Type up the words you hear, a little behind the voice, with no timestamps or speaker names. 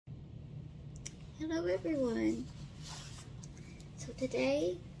Hello everyone. So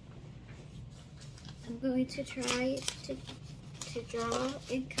today I'm going to try to draw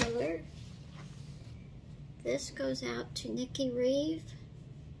in color. This goes out to Nikki Reeve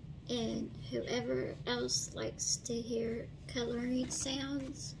and whoever else likes to hear coloring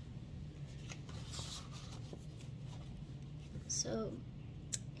sounds. So,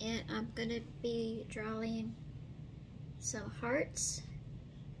 and I'm going to be drawing some hearts,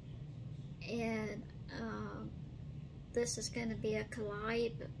 and this is going to be a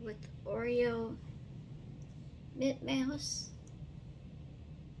collab with Oreo Mint Mouse.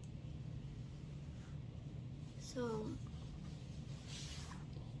 So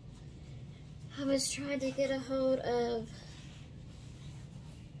I was trying to get a hold of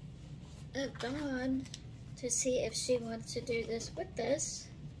Dawn to see if she wants to do this with us,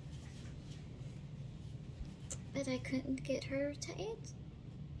 but I couldn't get her to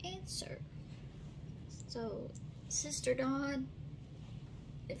answer. So, Sister Dawn,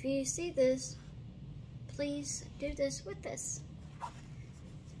 if you see this, please do this with us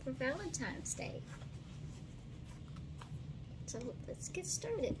for Valentine's Day. So let's get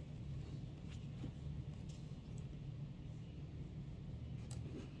started.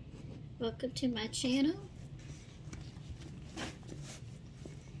 Welcome to my channel.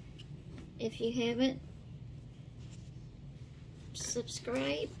 If you haven't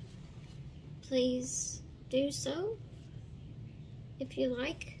subscribed, please do so if you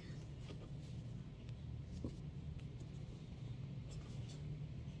like.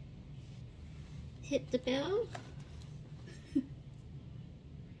 Hit the bell.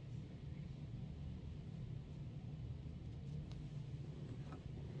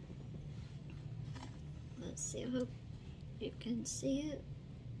 Let's see, I hope you can see it.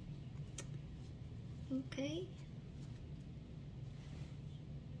 Okay.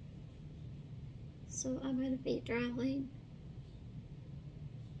 So I'm going to be drawing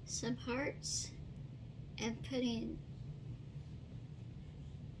some hearts and putting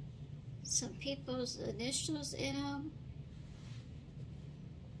some people's initials in them.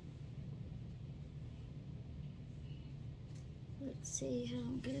 Let's see how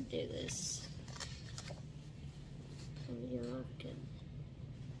I'm going to do this. So y'all can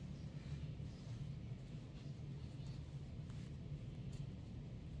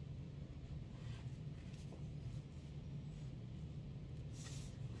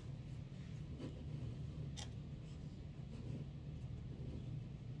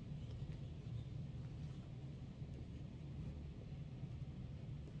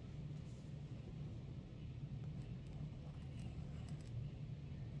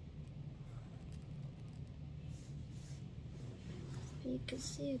you can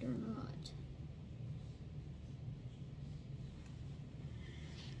see it or not.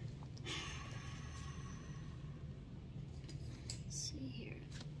 Let's see here.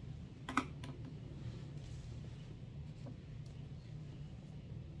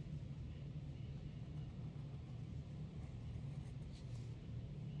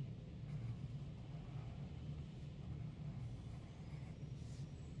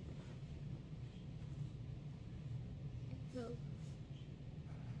 Go.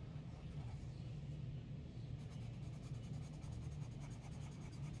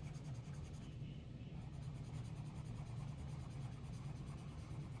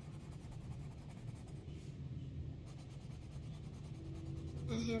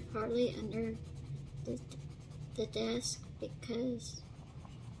 I have Harley under the desk because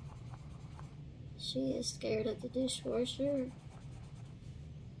she is scared of the dishwasher,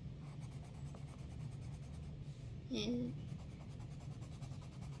 and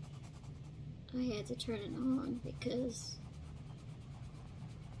I had to turn it on because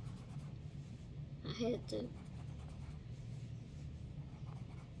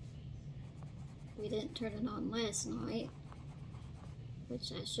we didn't turn it on last night,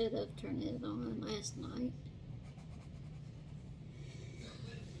 which I should have turned it on last night.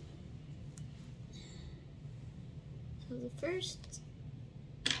 So the first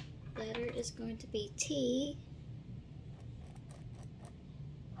letter is going to be T.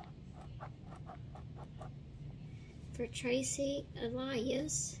 For Tracy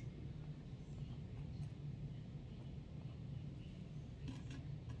Elias.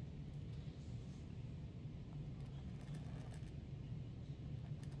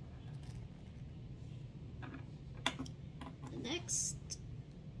 Next,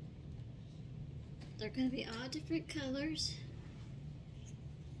 they're going to be all different colors.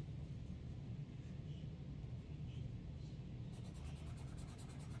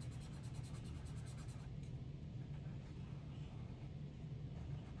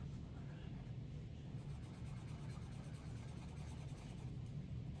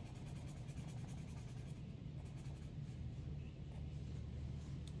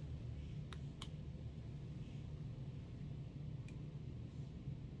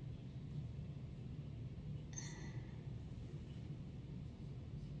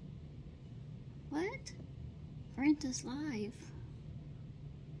 Brenta's live.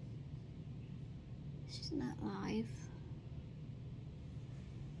 She's not live.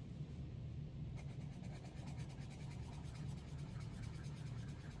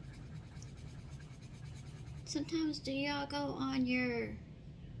 Sometimes do y'all go on your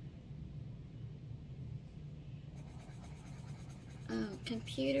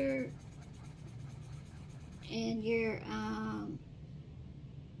computer and your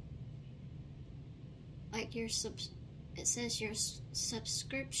like your it says your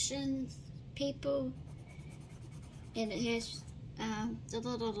subscriptions people, and it has the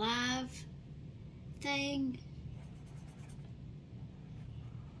little live thing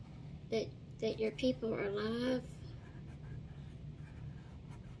that your people are live.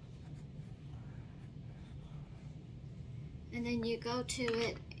 And then you go to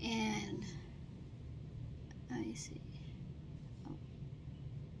it and let me see. Oh.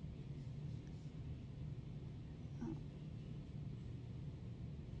 Oh.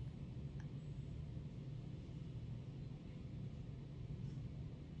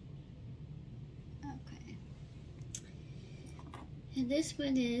 Okay. And this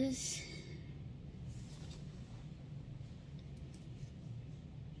one is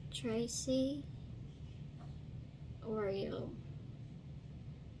Tracy Oreo.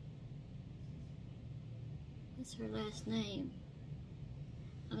 What's her last name?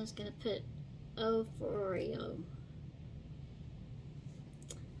 I was gonna put O for Oreo.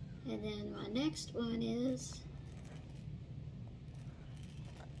 And then my next one is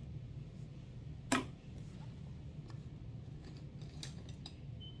I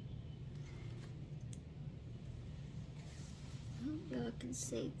hope y'all can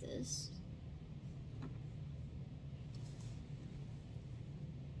see this.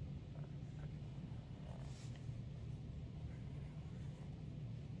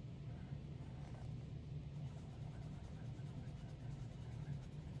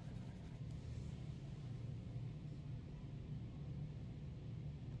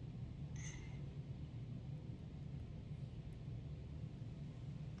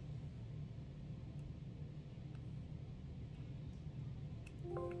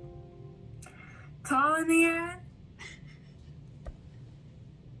 Tall in the end?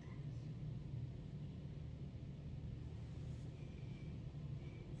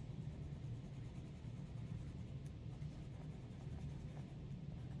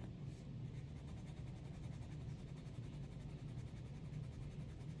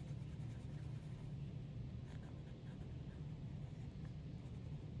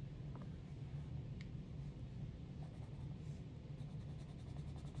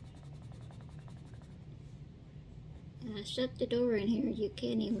 And I shut the door in here. You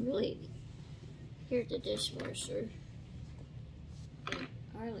can't even really hear the dishwasher. But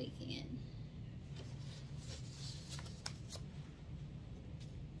Harley can.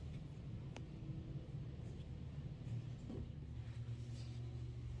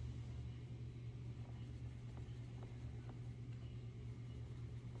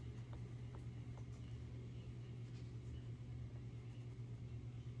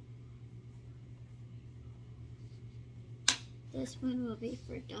 This one will be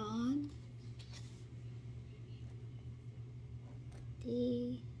for Dawn.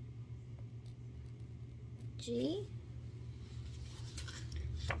 D. G.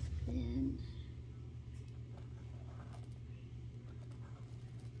 Then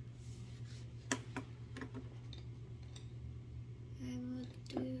I will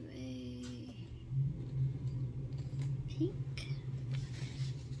do a pink.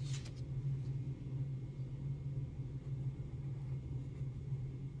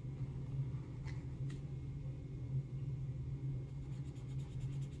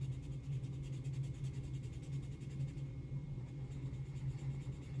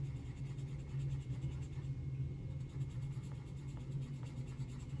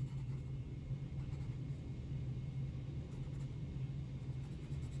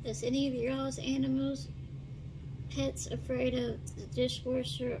 Is any of y'all's animals, pets, afraid of the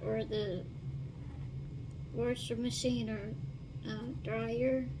dishwasher or the washer machine or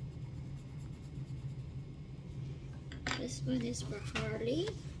dryer? This one is for Harley.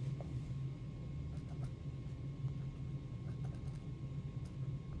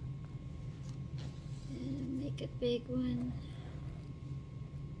 And make a big one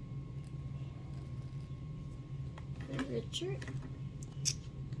for Richard.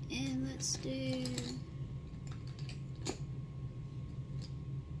 And let's do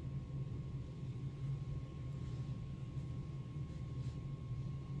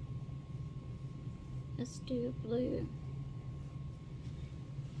a blue.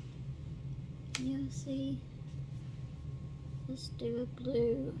 You'll see. Let's do a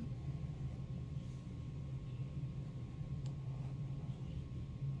blue.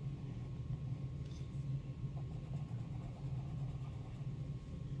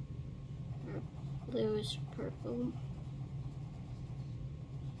 Or bluish purple.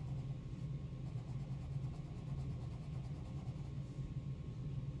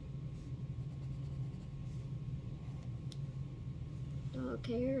 Dog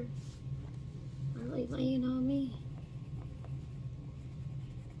hair really laying on me.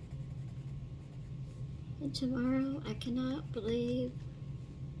 And tomorrow, I cannot believe,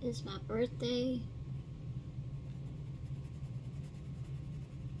 is my birthday.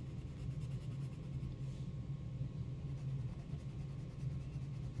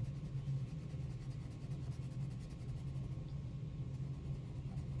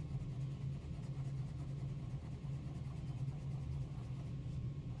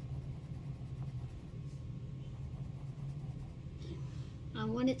 I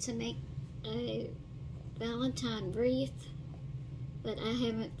wanted to make a Valentine wreath, but I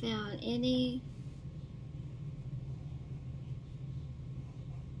haven't found any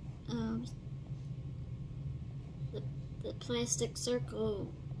the plastic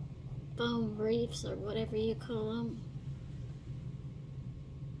circle foam wreaths or whatever you call them.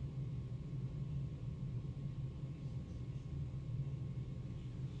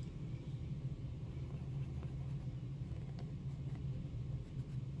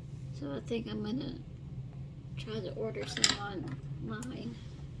 So I think I'm gonna try to order some online.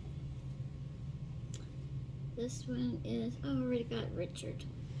 This one is, oh, I already got Richard.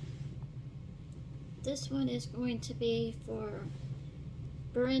 This one is going to be for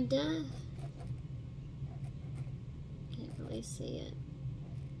Brenda. Can't really see it.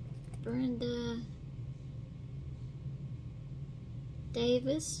 Brenda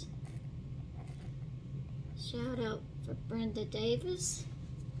Davis. Shout out for Brenda Davis.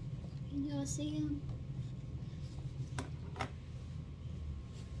 Can y'all see him?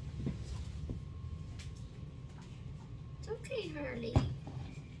 It's okay, Harley.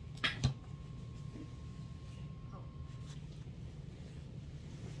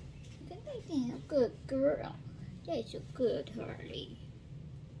 Damn good girl. That's a good Harley.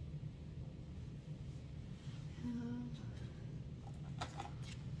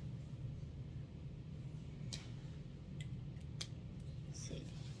 Let's see.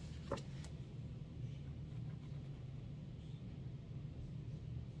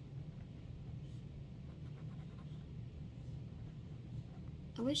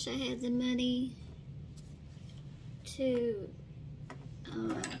 I wish I had the money to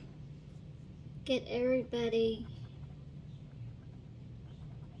get everybody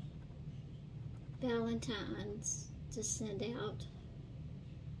Valentines to send out.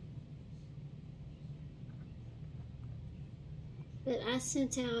 But I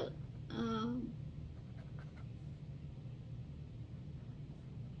sent out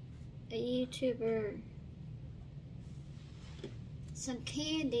a YouTuber some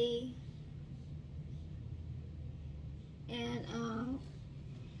candy, and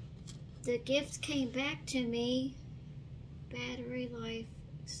the gift came back to me. Battery life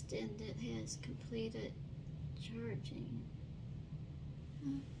extended, has completed charging.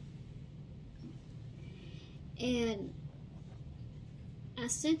 And I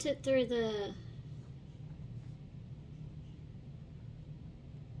sent it through the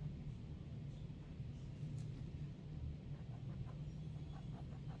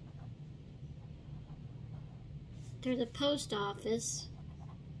post office.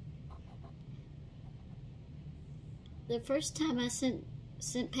 The first time I sent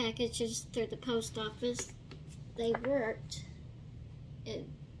packages through the post office, they worked. It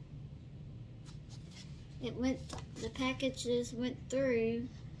went, the packages went through,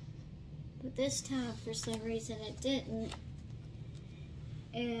 but this time for some reason it didn't.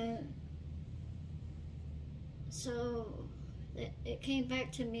 And so it came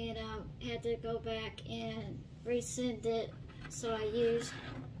back to me, and I had to go back and resend it. So I used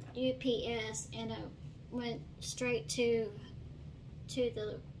UPS, and it went straight to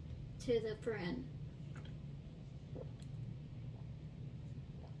the friend.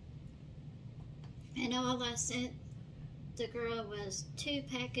 And all I sent the girl was 2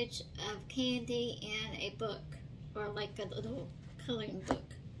 packages of candy and a book, or like a little coloring book.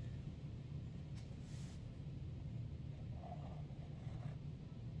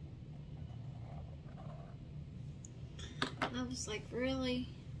 I was like, really?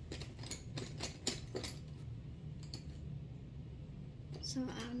 So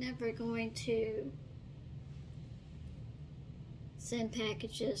I'm never going to send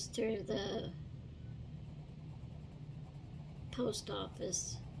packages through the post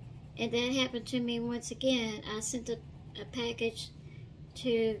office. And that happened to me once again. I sent a package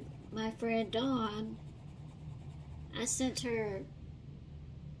to my friend Dawn. I sent her,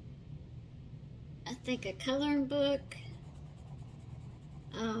 I think, a coloring book,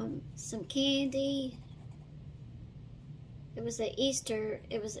 some candy. It was an Easter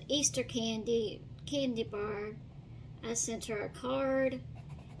candy bar. I sent her a card,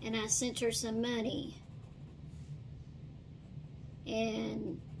 and I sent her some money.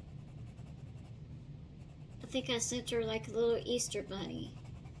 And I think I sent her like a little Easter bunny.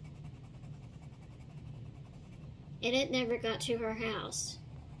 And it never got to her house.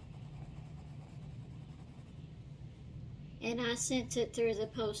 And I sent it through the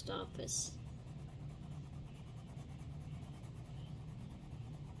post office.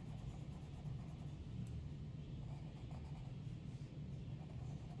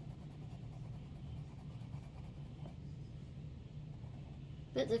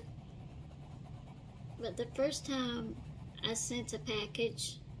 But the first time I sent a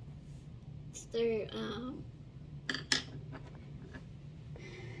package through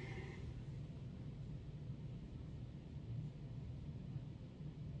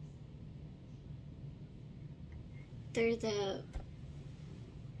the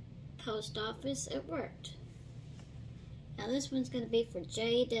post office, it worked. Now this one's going to be for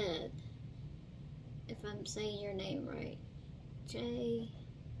J Dud, if I'm saying your name right. J.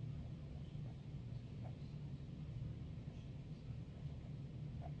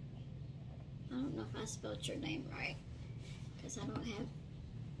 I don't know if I spelled your name right, because I don't have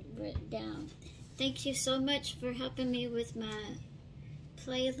it written down. Thank you so much for helping me with my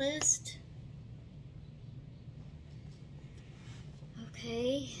playlist.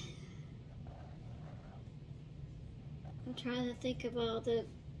 Okay. I'm trying to think of all the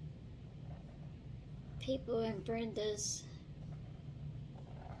people in Brenda's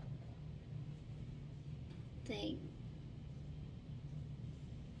thing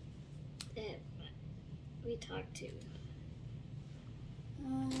that we talked to.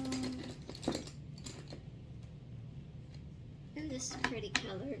 Oh, this is a pretty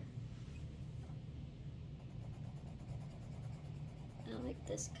color. I like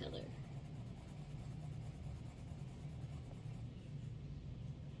this color.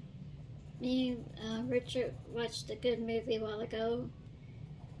 Me and Richard watched a good movie a while ago.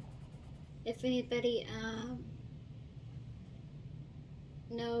 If anybody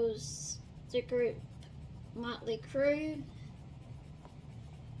knows the group Motley Crue,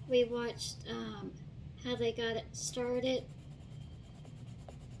 we watched how they got it started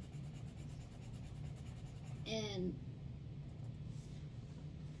and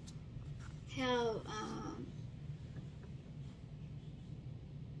how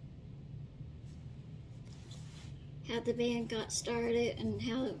the band got started and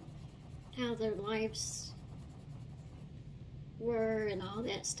how their lives were and all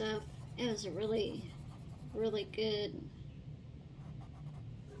that stuff. It was a really, really good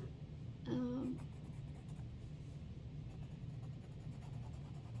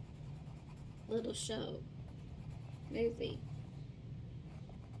little movie.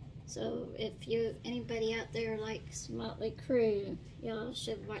 So if anybody out there likes Motley Crue, y'all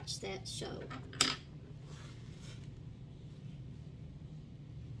should watch that show.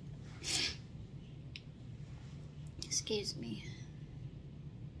 Excuse me.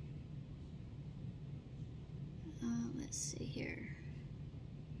 Let's see here.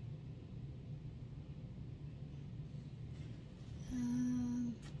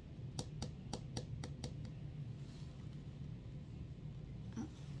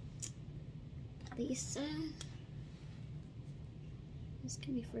 Lisa. This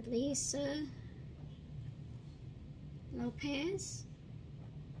can be for Lisa Lopez.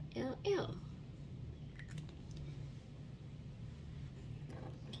 LL.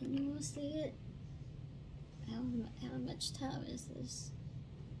 Can you all see it? How much time is this?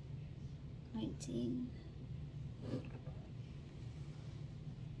 19.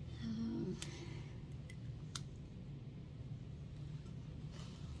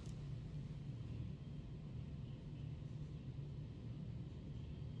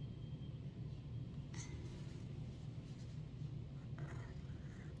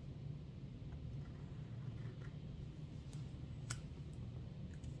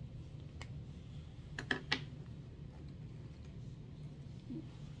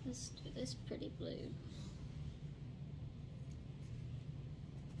 Let's do this pretty blue.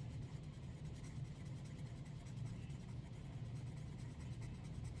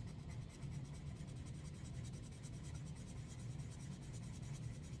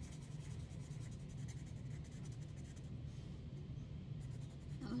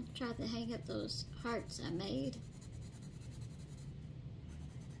 tried to hang up those hearts I made.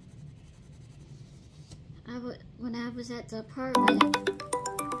 When I was at the apartment,